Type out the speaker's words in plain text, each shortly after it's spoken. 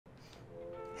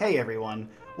Hey everyone,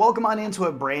 welcome on into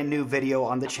a brand new video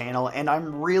on the channel, and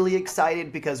I'm really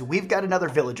excited because we've got another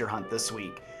villager hunt this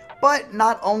week. But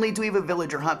not only do we have a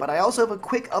villager hunt, but I also have a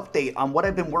quick update on what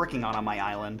I've been working on my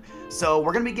island. So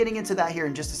we're going to be getting into that here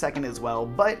in just a second as well.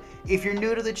 But if you're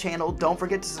new to the channel, don't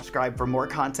forget to subscribe for more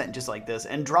content just like this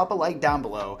and drop a like down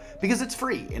below because it's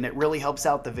free and it really helps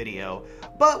out the video.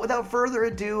 But without further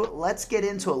ado, let's get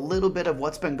into a little bit of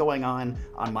what's been going on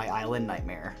my island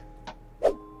nightmare.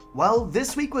 Well,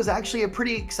 this week was actually a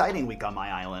pretty exciting week on my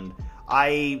island.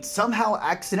 I somehow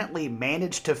accidentally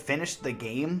managed to finish the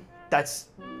game. That's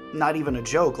not even a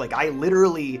joke. Like, I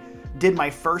literally did my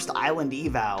first island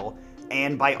eval,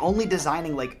 and by only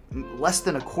designing like less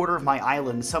than a quarter of my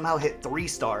island, somehow hit 3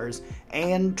 stars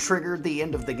and triggered the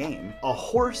end of the game. A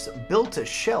horse built a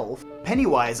shelf.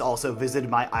 Pennywise also visited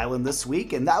my island this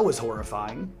week, and that was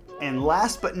horrifying. And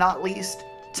last but not least,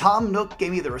 Tom Nook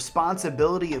gave me the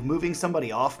responsibility of moving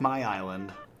somebody off my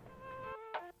island.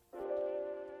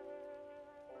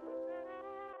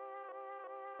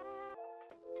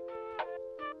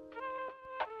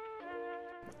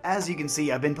 As you can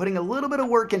see, I've been putting a little bit of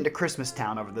work into Christmas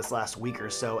Town over this last week or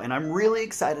so, and I'm really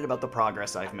excited about the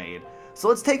progress I've made. So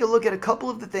let's take a look at a couple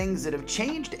of the things that have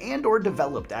changed and or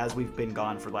developed as we've been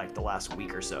gone for like the last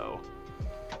week or so.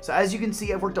 So as you can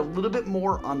see, I've worked a little bit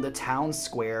more on the town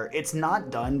square. It's not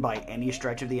done by any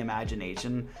stretch of the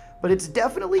imagination, but it's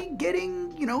definitely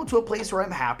getting, to a place where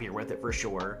I'm happier with it for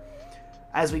sure.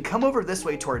 As we come over this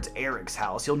way towards Eric's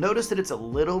house, you'll notice that it's a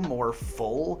little more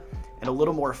full and a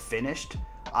little more finished.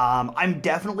 I'm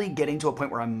definitely getting to a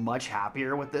point where I'm much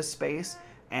happier with this space.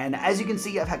 And as you can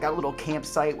see, I've got a little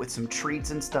campsite with some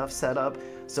treats and stuff set up,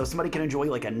 so somebody can enjoy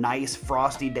like a nice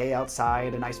frosty day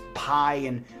outside, a nice pie,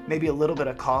 and maybe a little bit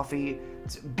of coffee.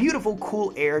 It's beautiful,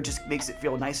 cool air, just makes it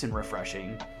feel nice and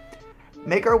refreshing.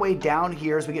 Make our way down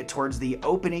here as we get towards the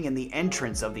opening and the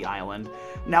entrance of the island.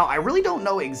 Now, I really don't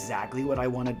know exactly what I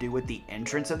want to do with the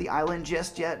entrance of the island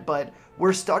just yet, but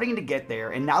we're starting to get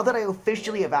there, and now that I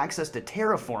officially have access to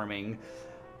terraforming,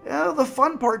 the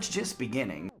fun part's just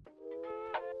beginning.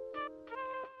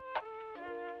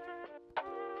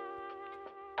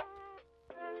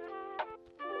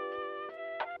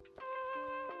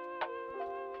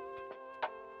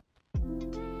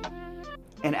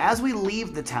 And as we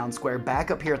leave the town square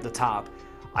back up here at the top,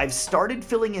 I've started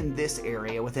filling in this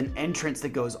area with an entrance that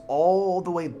goes all the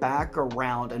way back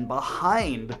around and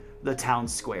behind the town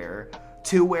square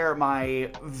to where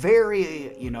my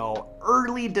very,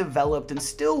 early developed and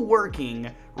still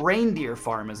working reindeer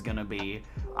farm is gonna be.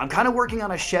 I'm kind of working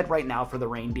on a shed right now for the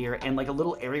reindeer and like a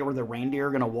little area where the reindeer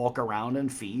are gonna walk around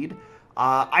and feed.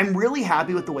 I'm really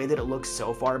happy with the way that it looks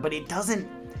so far, but it doesn't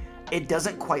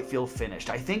quite feel finished.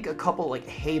 I think a couple like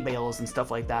hay bales and stuff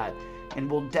like that, and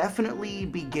we'll definitely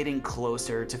be getting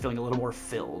closer to feeling a little more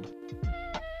filled.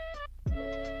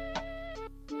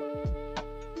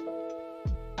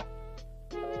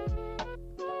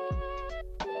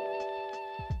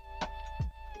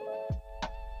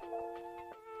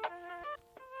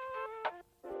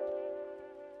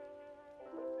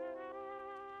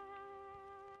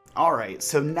 Alright,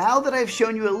 so now that I've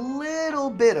shown you a little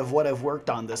bit of what I've worked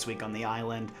on this week on the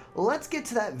island, let's get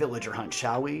to that villager hunt,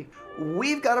 shall we?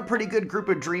 We've got a pretty good group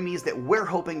of dreamies that we're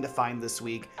hoping to find this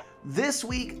week. This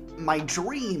week, my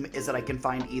dream is that I can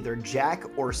find either Jack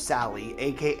or Sally,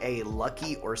 aka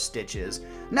Lucky or Stitches.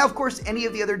 Now, of course, any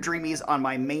of the other dreamies on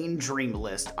my main dream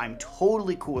list, I'm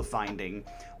totally cool with finding.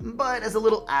 But as a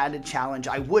little added challenge,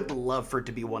 I would love for it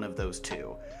to be one of those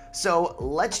two. So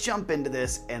let's jump into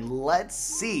this and let's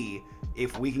see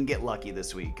if we can get lucky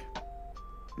this week.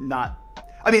 The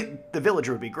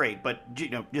villager would be great, but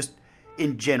just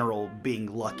in general, being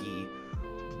lucky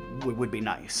would be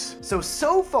nice.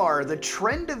 So far, the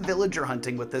trend of villager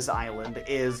hunting with this island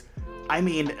is,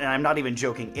 and I'm not even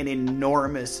joking, an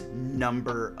enormous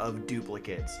number of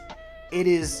duplicates. It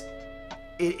is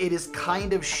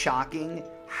kind of shocking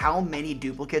how many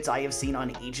duplicates I have seen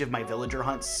on each of my villager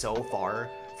hunts so far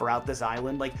throughout this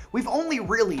island. Like, we've only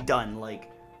really done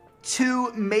like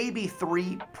 2, maybe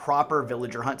 3 proper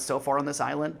villager hunts so far on this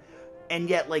island, and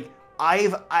yet like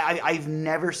I've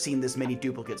never seen this many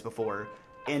duplicates before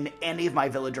in any of my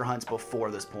villager hunts before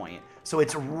this point. So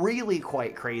it's really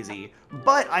quite crazy,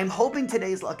 but I'm hoping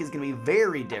today's luck is going to be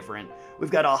very different.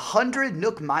 We've got 100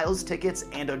 Nook Miles tickets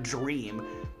and a dream,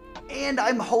 and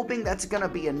I'm hoping that's going to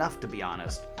be enough, to be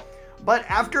honest. But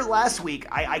after last week,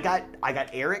 I got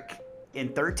Eric in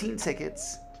 13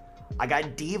 tickets, I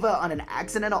got Diva on an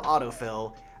accidental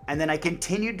autofill, and then I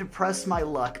continued to press my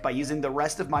luck by using the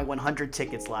rest of my 100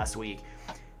 tickets last week.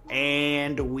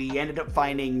 And we ended up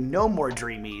finding no more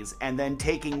Dreamies, and then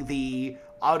taking the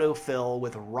autofill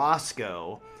with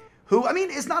Roscoe, who, I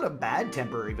mean, is not a bad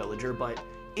temporary villager, but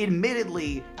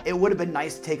admittedly, it would have been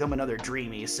nice to take him another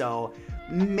Dreamy, so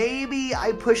maybe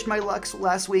I pushed my luck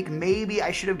last week. Maybe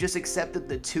I should have just accepted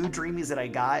the 2 Dreamies that I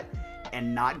got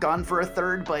and not gone for a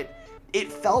third, but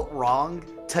it felt wrong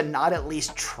to not at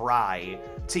least try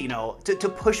to, you know, to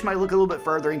push my luck a little bit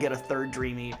further and get a third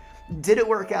Dreamy. Did it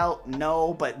work out?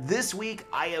 No, but this week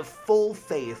I have full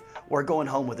faith we're going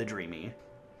home with a Dreamy.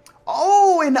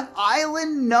 Oh, and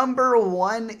island number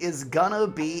 1 is gonna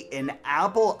be an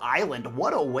Apple Island.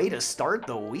 What a way to start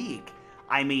the week.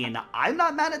 I mean, I'm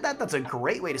not mad at that. That's a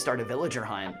great way to start a villager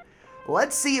hunt.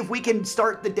 Let's see if we can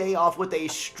start the day off with a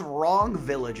strong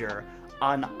villager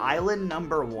on island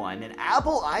number 1. And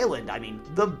Apple Island, I mean,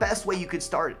 the best way you could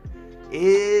start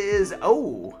is,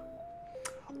 oh,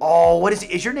 what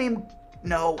is your name?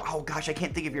 No, oh gosh, I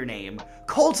can't think of your name.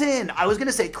 Colton! I was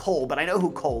gonna say Cole, but I know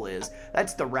who Cole is.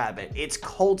 That's the rabbit. It's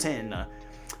Colton.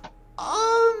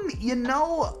 You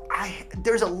know,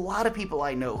 there's a lot of people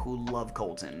I know who love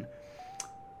Colton.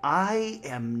 I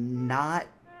am not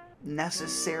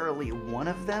necessarily one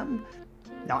of them.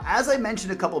 Now, as I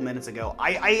mentioned a couple minutes ago,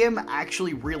 I am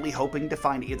actually really hoping to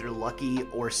find either Lucky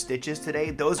or Stitches today.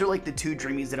 Those are like the 2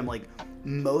 Dreamies that I'm like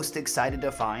most excited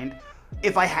to find.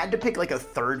 If I had to pick like a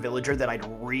third villager that I'd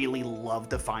really love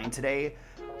to find today,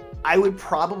 I would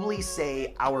probably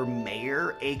say our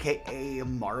mayor, aka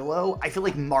Marlowe. I feel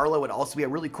like Marlowe would also be a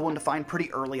really cool one to find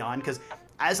pretty early on, because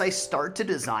as I start to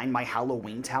design my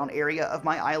Halloween Town area of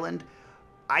my island,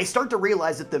 I start to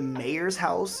realize that the mayor's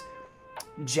house,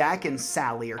 Jack and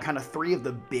Sally are kind of 3 of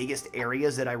the biggest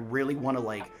areas that I really want to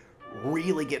like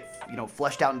really get, you know,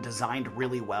 fleshed out and designed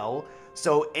really well.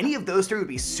 So any of those 3 would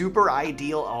be super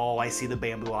ideal. Oh, I see the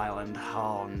Bamboo Island.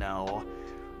 Oh no.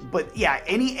 But yeah,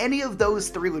 any of those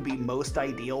 3 would be most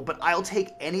ideal, but I'll take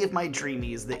any of my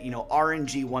Dreamies that, you know,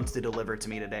 RNG wants to deliver to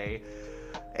me today.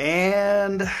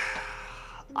 And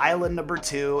island number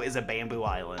 2 is a Bamboo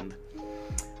Island.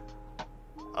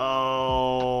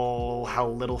 Oh, how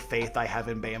little faith I have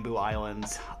in Bamboo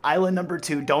Islands. Island number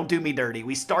 2, don't do me dirty.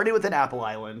 We started with an Apple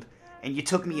Island, and you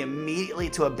took me immediately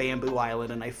to a Bamboo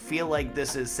Island, and I feel like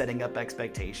this is setting up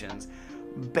expectations.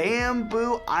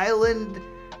 Bamboo Island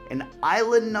and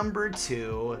island number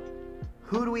 2.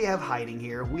 Who do we have hiding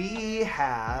here? We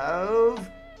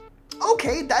have...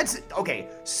 Okay,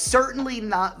 certainly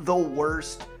not the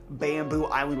worst Bamboo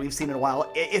Island we've seen in a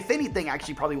while. If anything,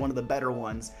 actually probably one of the better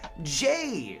ones.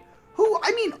 Jay, who,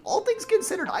 I mean, all things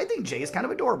considered, I think Jay is kind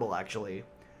of adorable, actually.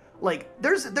 Like,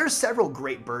 there's several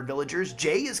great bird villagers.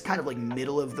 Jay is kind of like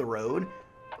middle of the road,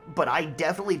 but I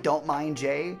definitely don't mind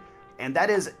Jay. And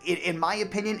that is, in my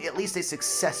opinion, at least a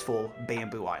successful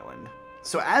Bamboo Island.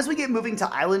 So as we get moving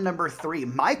to island number 3,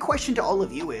 my question to all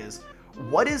of you is,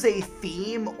 what is a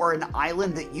theme or an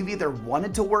island that you've either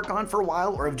wanted to work on for a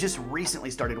while or have just recently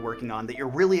started working on that you're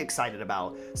really excited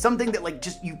about? Something that like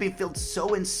just you've been felt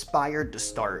so inspired to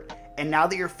start, and now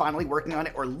that you're finally working on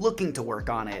it or looking to work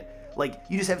on it, like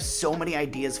you just have so many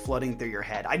ideas flooding through your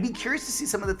head. I'd be curious to see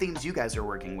some of the themes you guys are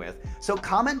working with. So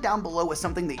comment down below with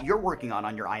something that you're working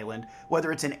on your island,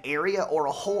 whether it's an area or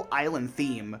a whole island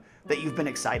theme that you've been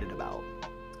excited about.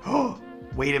 Oh,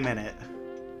 wait a minute.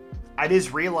 I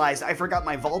just realized I forgot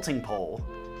my vaulting pole.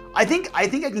 I think I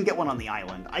can get one on the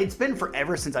island. It's been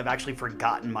forever since I've actually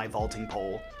forgotten my vaulting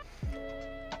pole.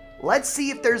 Let's see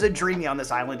if there's a Dreamy on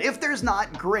this island. If there's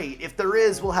not, great. If there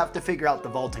is, we'll have to figure out the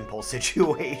vaulting pole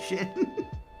situation.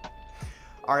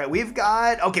 All right, we've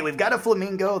got a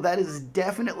flamingo. That is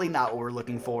definitely not what we're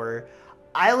looking for.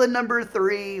 Island number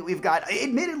 3, we've got,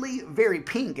 admittedly, very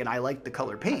pink, and I like the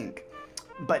color pink,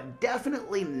 but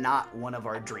definitely not one of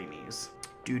our Dreamies.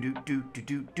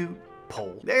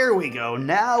 Pole. There we go.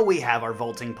 Now we have our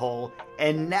vaulting pole,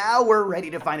 and now we're ready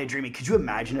to find a Dreamy. Could you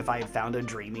imagine if I had found a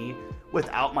Dreamy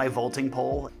without my vaulting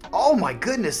pole? Oh my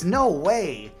goodness, no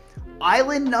way.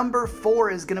 Island number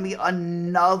 4 is gonna be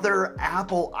another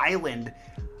Apple Island.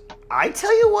 I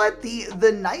tell you what,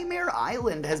 the Nightmare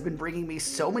Island has been bringing me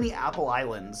so many Apple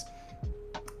Islands.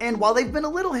 And while they've been a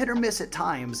little hit or miss at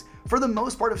times, for the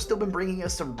most part have still been bringing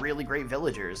us some really great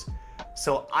villagers.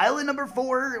 So island number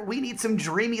 4, we need some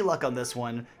Dreamy luck on this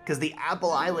one, because the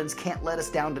Apple Islands can't let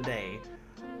us down today.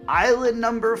 Island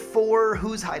number 4,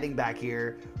 who's hiding back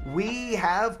here? We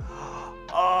have,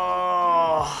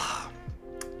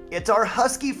 it's our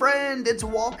husky friend, it's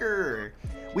Walker.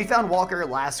 We found Walker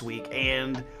last week,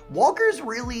 and Walker's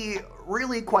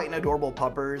really quite an adorable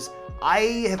puppers.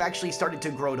 I have actually started to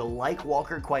grow to like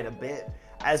Walker quite a bit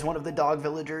as one of the dog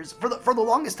villagers. For the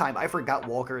longest time, I forgot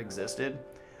Walker existed.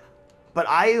 But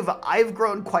I've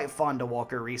grown quite fond of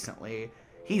Walker recently.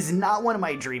 He's not one of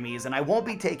my dreamies, and I won't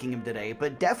be taking him today,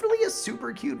 but definitely a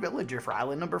super cute villager for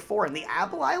island number 4, and the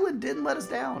Apple Island didn't let us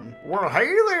down. Well, hey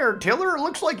there, Tiller. It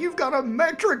looks like you've got a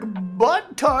metric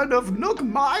butt ton of Nook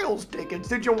Miles tickets.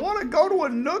 Did you want to go to a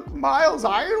Nook Miles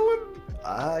Island?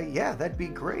 Yeah, that'd be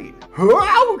great.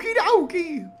 Okie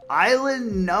dokie.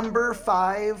 Island number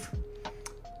 5.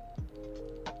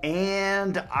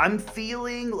 And I'm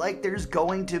feeling like there's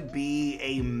going to be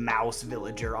a mouse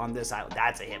villager on this island.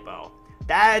 That's a hippo.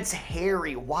 That's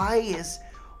hairy. Why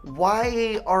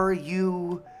are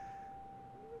you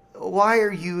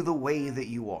the way that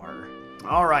you are?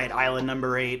 All right, island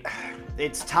number 8.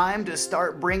 It's time to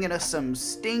start bringing us some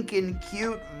stinking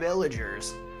cute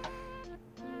villagers.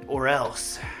 Or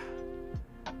else.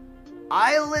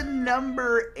 Island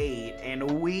number 8,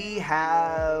 and we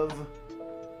have...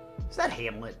 Is that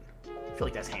Hamlet? I feel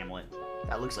like that's Hamlet.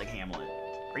 That looks like Hamlet.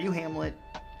 Are you Hamlet?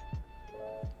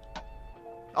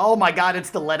 Oh my god, it's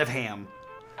the lead of ham.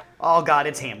 Oh god,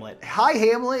 it's Hamlet. Hi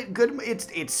Hamlet. Good.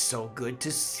 It's so good to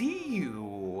see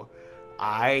you.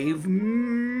 I've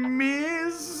missed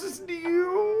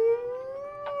you.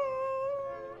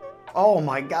 Oh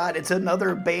my god, it's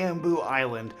another bamboo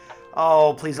island.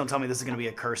 Oh, please don't tell me this is going to be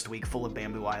a cursed week full of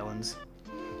bamboo islands.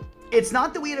 It's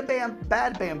not that we had a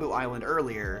bad bamboo island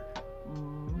earlier,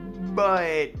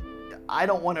 but I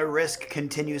don't want to risk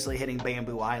continuously hitting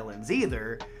bamboo islands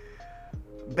either.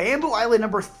 Bamboo island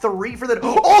number 3 for the...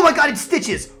 Oh my god, it's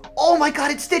Stitches! Oh my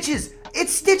god, it's Stitches!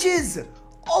 It's Stitches!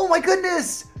 Oh my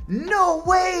goodness! No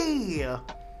way!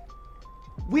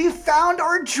 We found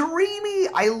our Dreamy!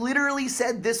 I literally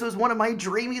said this was one of my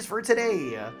Dreamies for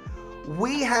today.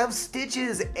 We have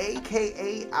Stitches,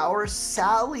 aka our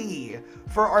Sally,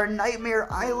 for our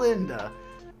Nightmare Island.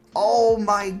 Oh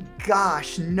my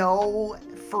gosh, no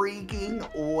freaking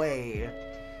way.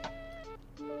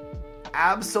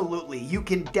 Absolutely, you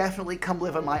can definitely come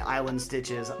live on my island,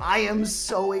 Stitches. I am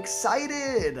so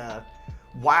excited.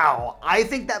 Wow, I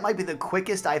think that might be the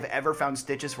quickest I've ever found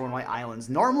Stitches for one of my islands.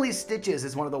 Normally Stitches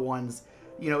is one of the ones,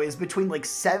 you know, is between like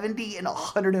 70 and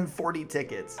 140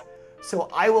 tickets. So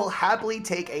I will happily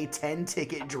take a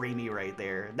 10-ticket Dreamy right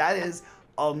there. That is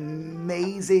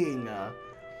amazing.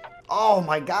 Oh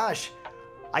my gosh.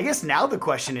 I guess now the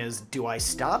question is, do I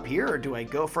stop here or do I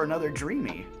go for another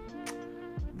Dreamy?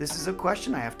 This is a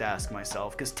question I have to ask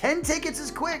myself, because 10 tickets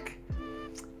is quick.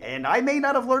 And I may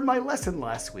not have learned my lesson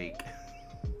last week.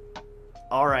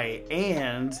 All right,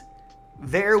 and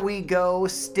there we go.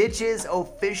 Stitches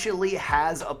officially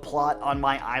has a plot on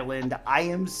my island. I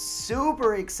am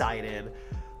super excited.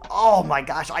 Oh my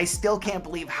gosh, I still can't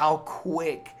believe how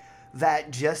quick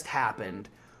that just happened.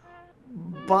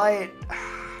 But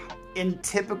in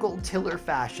typical Tiller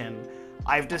fashion,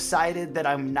 I've decided that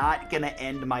I'm not going to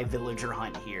end my villager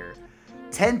hunt here.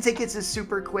 10 tickets is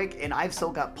super quick, and I've still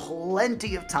got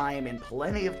plenty of time and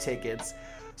plenty of tickets.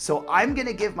 So I'm going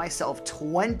to give myself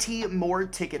 20 more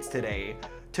tickets today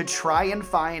to try and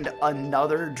find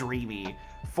another Dreamy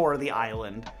for the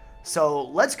island. So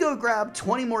let's go grab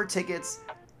 20 more tickets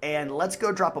and let's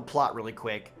go drop a plot really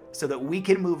quick so that we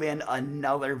can move in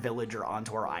another villager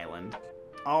onto our island.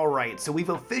 Alright, so we've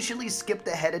officially skipped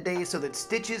ahead a day so that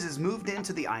Stitches is moved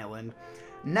into the island.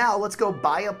 Now let's go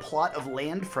buy a plot of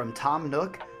land from Tom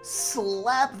Nook,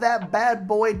 slap that bad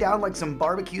boy down like some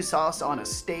barbecue sauce on a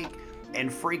steak, and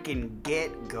freaking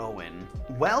get going.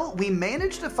 Well, we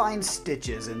managed to find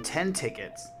Stitches and 10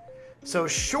 tickets. So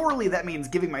surely that means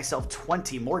giving myself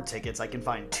 20 more tickets, I can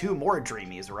find 2 more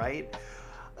Dreamies, right?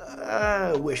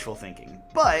 Wishful thinking.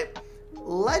 But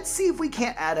let's see if we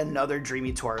can't add another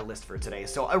Dreamy to our list for today.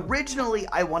 So originally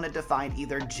I wanted to find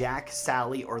either Jack,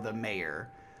 Sally, or the Mayor.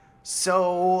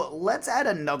 So let's add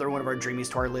another one of our Dreamies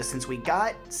to our list. Since we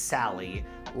got Sally,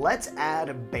 let's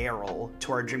add Beryl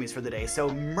to our Dreamies for the day. So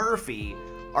Murphy,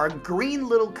 our green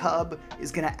little cub,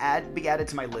 is going to be added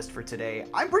to my list for today.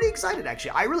 I'm pretty excited,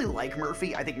 actually. I really like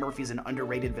Murphy. I think Murphy's an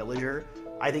underrated villager.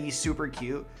 I think he's super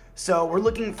cute. So we're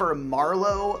looking for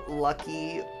Marlo,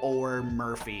 Lucky, or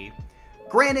Murphy.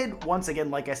 Granted, once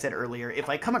again, like I said earlier, if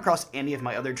I come across any of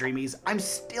my other Dreamies, I'm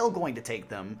still going to take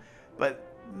them. But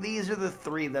these are the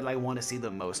 3 that I want to see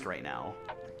the most right now.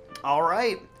 All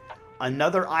right,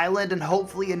 another island and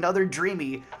hopefully another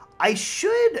Dreamy. I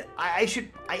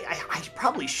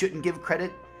probably shouldn't give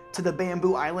credit to the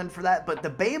Bamboo Island for that, but the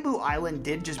Bamboo Island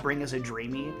did just bring us a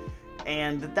Dreamy,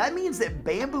 and that means that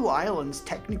Bamboo Islands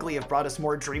technically have brought us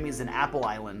more Dreamies than Apple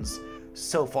Islands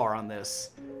so far on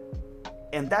this,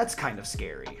 and that's kind of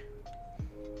scary.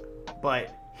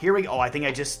 But here we go. Oh, I think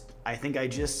I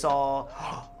just saw.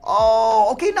 Oh,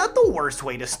 okay, not the worst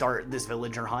way to start this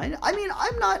villager hunt. I mean,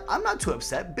 I'm not too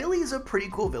upset. Billy's a pretty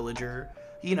cool villager.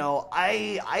 You know,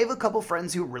 I have a couple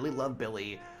friends who really love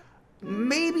Billy.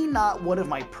 Maybe not one of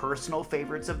my personal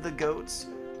favorites of the goats,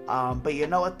 but you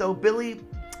know what though, Billy,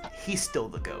 he's still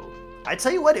the goat. I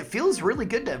tell you what, it feels really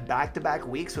good to have back-to-back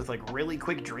weeks with like really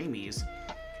quick Dreamies.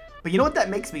 But you know what that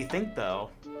makes me think though?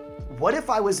 What if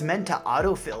I was meant to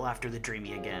autofill after the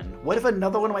Dreamy again? What if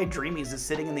another one of my Dreamies is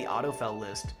sitting in the autofill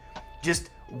list, just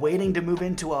waiting to move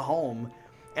into a home,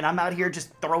 and I'm out here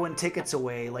just throwing tickets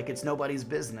away like it's nobody's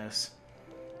business?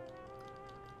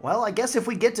 Well, I guess if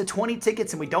we get to 20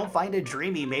 tickets and we don't find a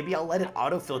Dreamy, maybe I'll let it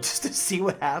autofill just to see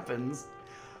what happens.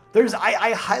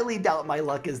 I highly doubt my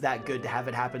luck is that good to have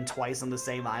it happen twice on the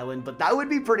same island, but that would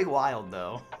be pretty wild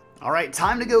though. Alright,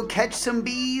 time to go catch some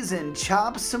bees and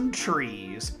chop some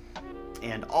trees.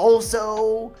 And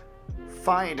also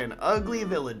find an ugly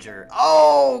villager.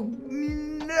 Oh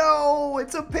no,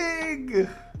 it's a pig!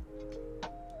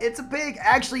 It's a pig.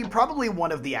 Actually, probably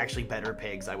one of the actually better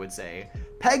pigs, I would say.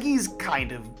 Peggy's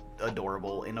kind of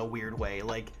adorable in a weird way.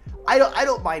 Like, I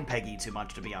don't mind Peggy too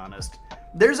much, to be honest.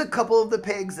 There's a couple of the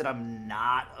pigs that I'm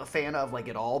not a fan of, like,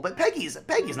 at all, but Peggy's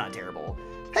not terrible.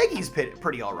 Peggy's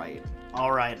pretty alright.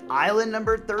 Alright, island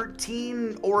number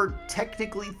 13, or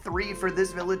technically 3 for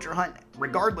this villager hunt,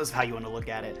 regardless of how you want to look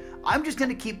at it. I'm just going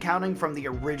to keep counting from the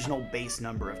original base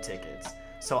number of tickets.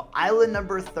 So, island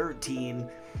number 13,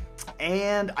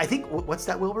 and I think, what's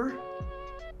that, Wilbur?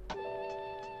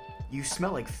 You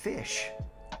smell like fish.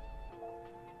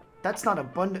 That's not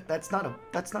abundant. That's not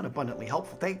abundantly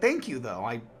helpful. Thank you though.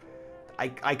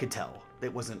 I could tell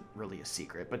it wasn't really a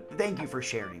secret, but thank you for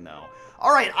sharing though.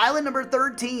 All right, island number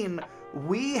 13.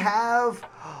 We have.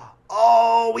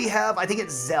 Oh, we have. I think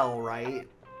it's Zell, right?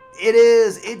 It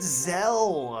is. It's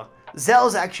Zell.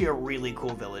 Zell's actually a really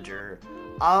cool villager.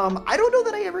 I don't know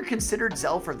that I ever considered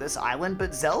Zell for this island,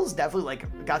 but Zell's definitely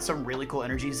like got some really cool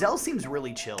energy. Zell seems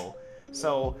really chill.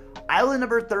 So, island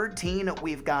number 13,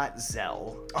 we've got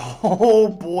Zell. Oh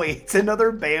boy, it's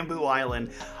another bamboo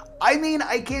island. I mean,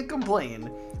 I can't complain.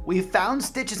 We found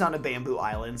stitches on a bamboo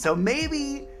island, so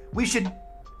maybe we should...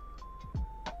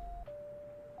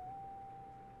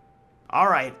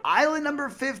 Alright, island number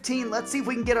 15. Let's see if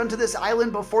we can get onto this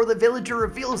island before the villager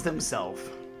reveals themselves.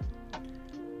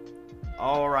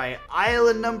 Alright,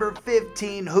 island number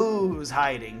 15, who's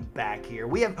hiding back here?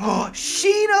 We have, oh,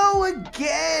 Shino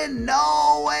again!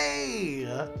 No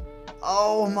way!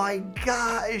 Oh my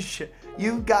gosh!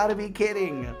 You've got to be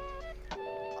kidding.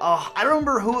 Oh, I don't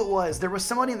remember who it was. There was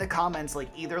somebody in the comments, like,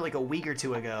 either like a week or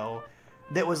two ago,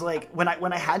 that was like, when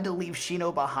I had to leave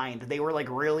Shino behind, they were like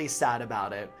really sad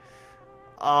about it.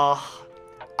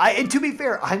 And to be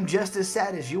fair, I'm just as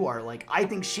sad as you are. Like, I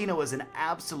think Shino is an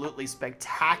absolutely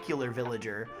spectacular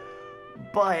villager,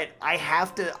 but I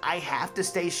have to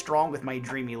stay strong with my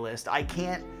Dreamy list. I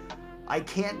can't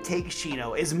take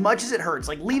Shino as much as it hurts.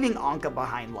 Like, leaving Anka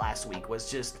behind last week was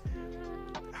just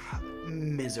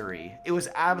misery. It was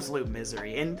absolute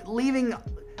misery. And leaving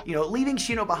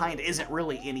Shino behind isn't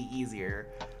really any easier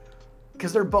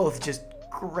because they're both just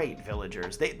great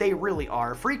villagers. They really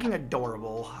are. Freaking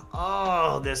adorable.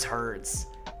 Oh, this hurts.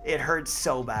 It hurts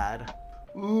so bad.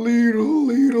 Little,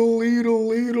 little, little,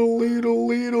 little, little,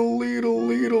 little, little,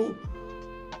 little.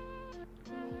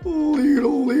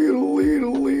 Little, little,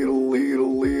 little, little,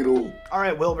 little, little.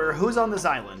 Alright, Wilbur, who's on this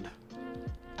island?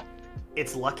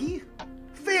 It's Lucky?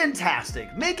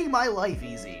 Fantastic. Making my life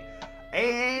easy.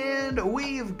 And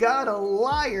we've got a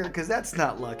liar, because that's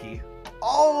not Lucky.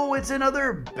 Oh, it's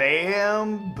another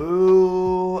bamboo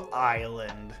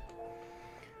island.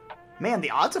 Man, the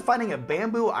odds of finding a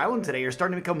bamboo island today are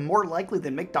starting to become more likely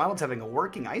than McDonald's having a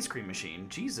working ice cream machine.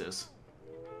 Jesus.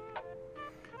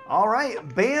 All right,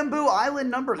 bamboo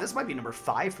island number. This might be number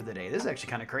 5 for the day. This is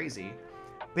actually kind of crazy.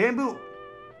 Bamboo.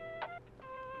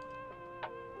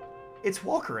 It's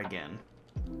Walker again.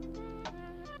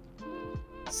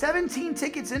 17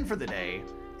 tickets in for the day.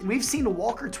 And we've seen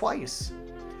Walker twice.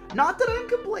 Not that I'm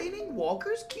complaining,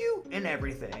 Walker's cute and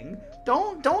everything.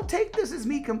 Don't take this as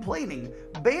me complaining.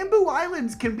 Bamboo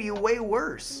Islands can be way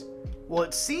worse. Well,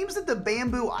 it seems that the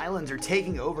Bamboo Islands are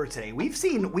taking over today. We've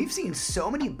seen so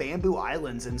many Bamboo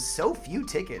Islands and so few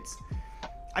tickets.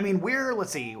 I mean,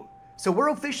 let's see. So we're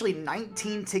officially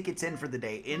 19 tickets in for the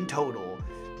day in total.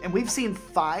 And we've seen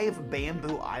 5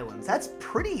 Bamboo Islands. That's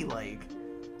pretty, like,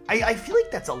 I feel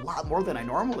like that's a lot more than I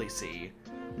normally see.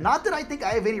 Not that I think I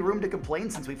have any room to complain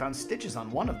since we found stitches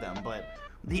on one of them, but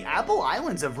the Apple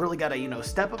Islands have really got to,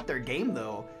 step up their game,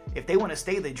 though, if they want to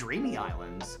stay the Dreamy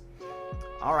Islands.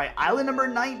 All right, island number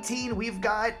 19, we've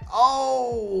got,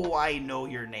 oh, I know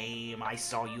your name. I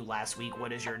saw you last week.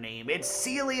 What is your name? It's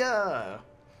Celia.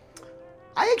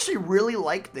 I actually really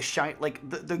like the shine, like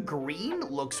the green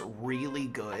looks really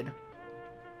good.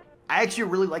 I actually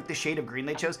really like the shade of green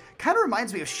they chose. Kind of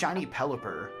reminds me of Shiny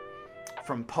Pelipper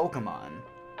from Pokemon.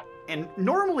 And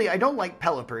normally I don't like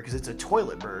Pelipper because it's a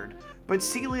toilet bird. But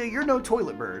Celia, you're no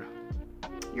toilet bird.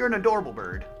 You're an adorable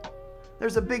bird.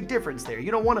 There's a big difference there.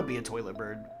 You don't want to be a toilet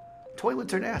bird.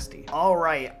 Toilets are nasty. All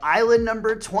right, island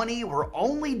number 20. We're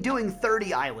only doing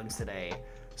 30 islands today.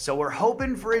 So we're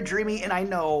hoping for a Dreamy, and I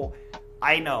know,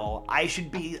 I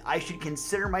should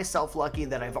consider myself lucky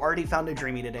that I've already found a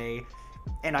Dreamy today,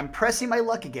 and I'm pressing my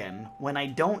luck again when I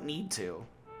don't need to.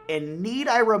 And need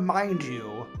I remind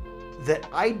you that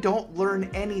I don't learn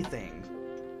anything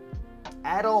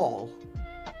at all,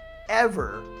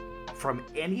 ever, from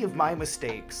any of my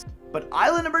mistakes. But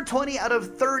island number 20 out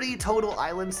of 30 total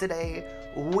islands today,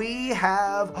 we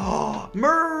have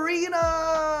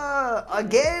Marina!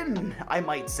 Again, I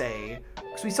might say.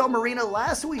 Because we saw Marina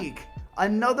last week.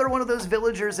 Another one of those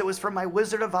villagers that was from my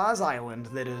Wizard of Oz island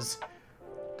that is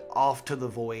off to the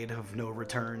void of no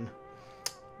return.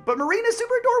 But Marina's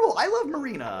super adorable. I love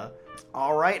Marina.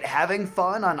 All right, having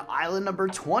fun on island number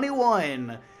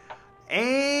 21.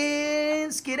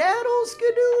 And skedaddle,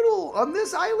 skedoodle. On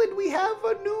this island, we have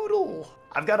a noodle.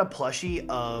 I've got a plushie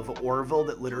of Orville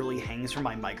that literally hangs from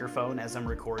my microphone as I'm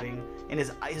recording. And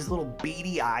his little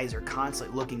beady eyes are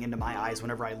constantly looking into my eyes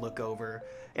whenever I look over.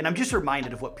 And I'm just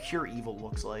reminded of what pure evil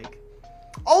looks like.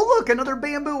 Oh, look, another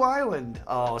bamboo island.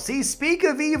 Oh, see, speak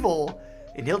of evil.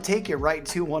 And he'll take you right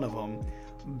to one of them.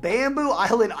 Bamboo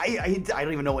Island, I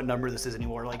don't even know what number this is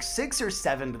anymore. Like 6 or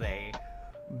 7 today.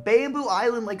 Bamboo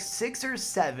Island, like 6 or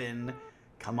 7.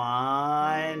 Come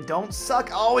on, don't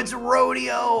suck. Oh, it's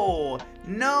Rodeo.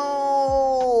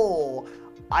 No.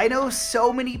 I know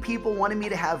so many people wanted me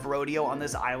to have Rodeo on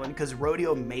this island because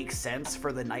Rodeo makes sense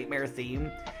for the nightmare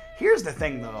theme. Here's the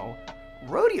thing though,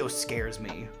 Rodeo scares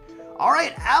me. All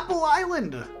right, Apple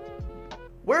Island.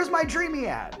 Where's my Dreamy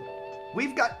at?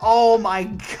 We've got, oh my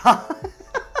God.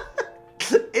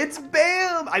 It's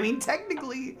Bam. I mean,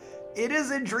 technically, it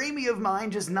is a Dreamy of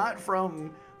mine, just not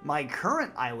from my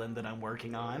current island that I'm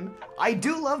working on. I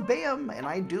do love Bam, and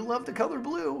I do love the color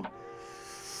blue.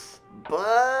 But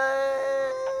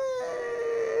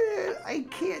I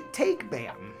can't take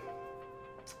Bam.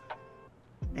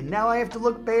 And now I have to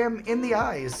look Bam in the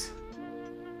eyes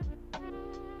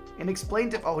and explain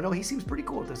to... Oh, no, he seems pretty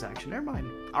cool with this action. Never mind.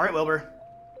 All right, Wilbur.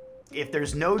 If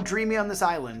there's no Dreamy on this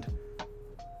island,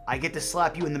 I get to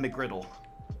slap you in the McGriddle.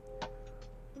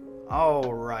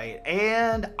 All right,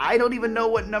 and I don't even know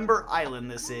what number island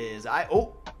this is.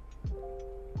 Oh.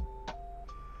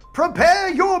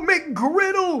 Prepare your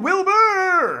McGriddle,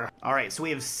 Wilbur! All right, so we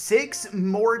have 6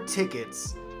 more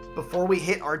tickets before we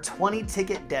hit our 20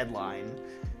 ticket deadline.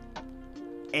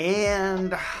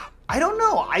 And I don't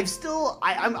know,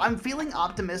 I'm feeling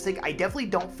optimistic. I definitely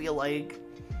don't feel like,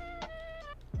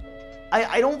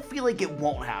 I don't feel like it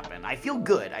won't happen. I feel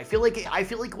good. I feel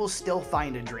like we'll still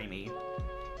find a Dreamy.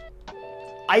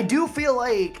 I do feel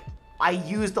like I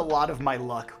used a lot of my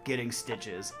luck getting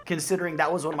Stitches, considering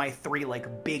that was one of my 3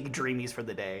 like big Dreamies for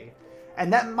the day.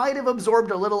 And that might have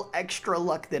absorbed a little extra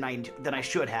luck than I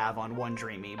should have on one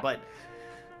Dreamy, but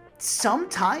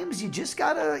sometimes you just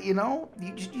gotta, you know,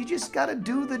 you just gotta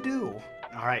do the do.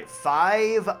 All right,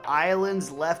 5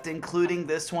 islands left, including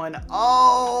this one.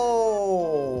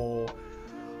 Oh,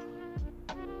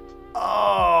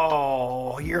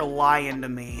 you're lying to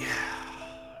me.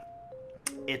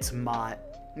 It's Mott.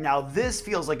 Now this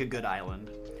feels like a good island.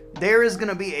 There is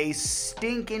gonna be a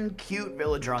stinking cute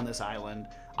villager on this island.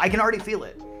 I can already feel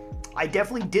it. I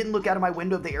definitely didn't look out of my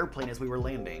window of the airplane as we were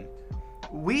landing.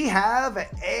 We have a...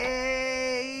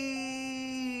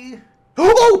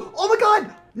 Oh my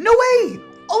God, no way.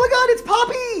 Oh my God, it's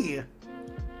Poppy.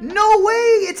 No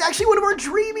way, it's actually one of our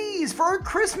Dreamies for our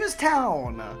Christmas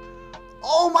town.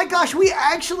 Oh my gosh, we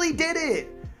actually did it.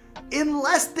 In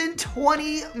less than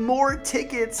 20 more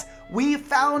tickets, we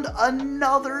found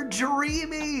another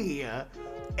Dreamy.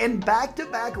 And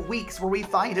back-to-back weeks where we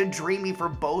find a Dreamy for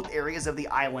both areas of the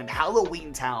island,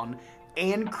 Halloween Town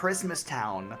and Christmas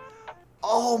Town.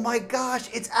 Oh my gosh,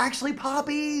 it's actually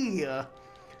Poppy.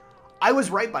 I was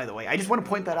right, by the way. I just want to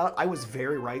point that out. I was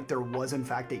very right. There was, in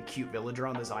fact, a cute villager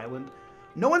on this island.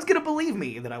 No one's going to believe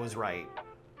me that I was right,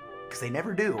 because they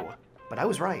never do, but I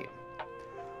was right.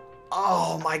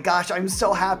 Oh my gosh, I'm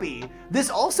so happy. This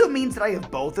also means that I have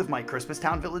both of my Christmas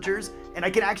Town villagers, and I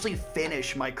can actually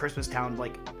finish my Christmas Town,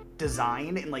 like,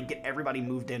 design and, like, get everybody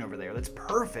moved in over there. That's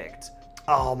perfect.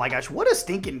 Oh my gosh, what a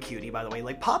stinking cutie, by the way.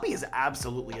 Like, Poppy is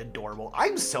absolutely adorable.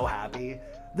 I'm so happy.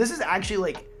 This is actually,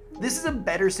 like, This is a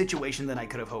better situation than I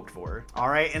could have hoped for. All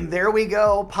right, and there we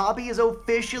go. Poppy is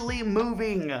officially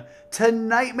moving to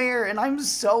Nightmare, and I'm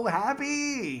so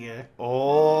happy.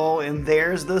 Oh, and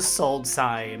there's the sold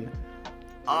sign.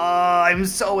 Oh, I'm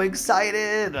so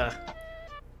excited.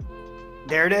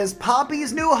 There it is,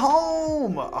 Poppy's new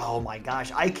home. Oh my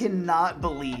gosh, I cannot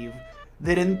believe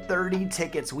that in 30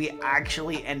 tickets, we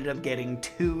actually ended up getting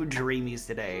 2 Dreamies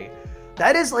today.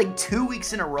 That is like 2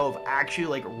 weeks in a row of actually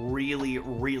like really,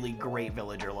 really great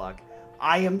villager luck.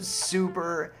 I am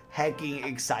super hecking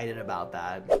excited about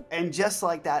that. And just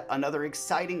like that, another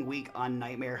exciting week on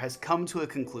Nightmare has come to a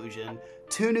conclusion.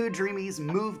 2 new Dreamies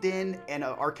moved in, and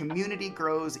our community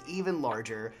grows even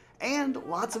larger, and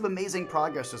lots of amazing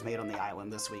progress was made on the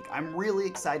island this week. I'm really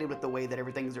excited with the way that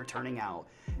everything's are turning out.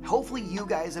 Hopefully you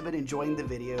guys have been enjoying the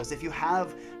videos. If you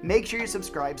have, make sure you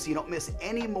subscribe so you don't miss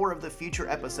any more of the future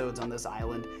episodes on this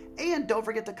island. And don't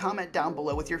forget to comment down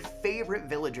below with your favorite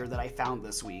villager that I found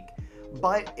this week.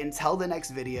 But until the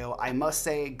next video, I must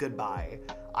say goodbye.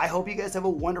 I hope you guys have a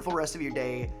wonderful rest of your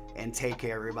day, and take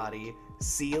care, everybody.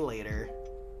 See you later.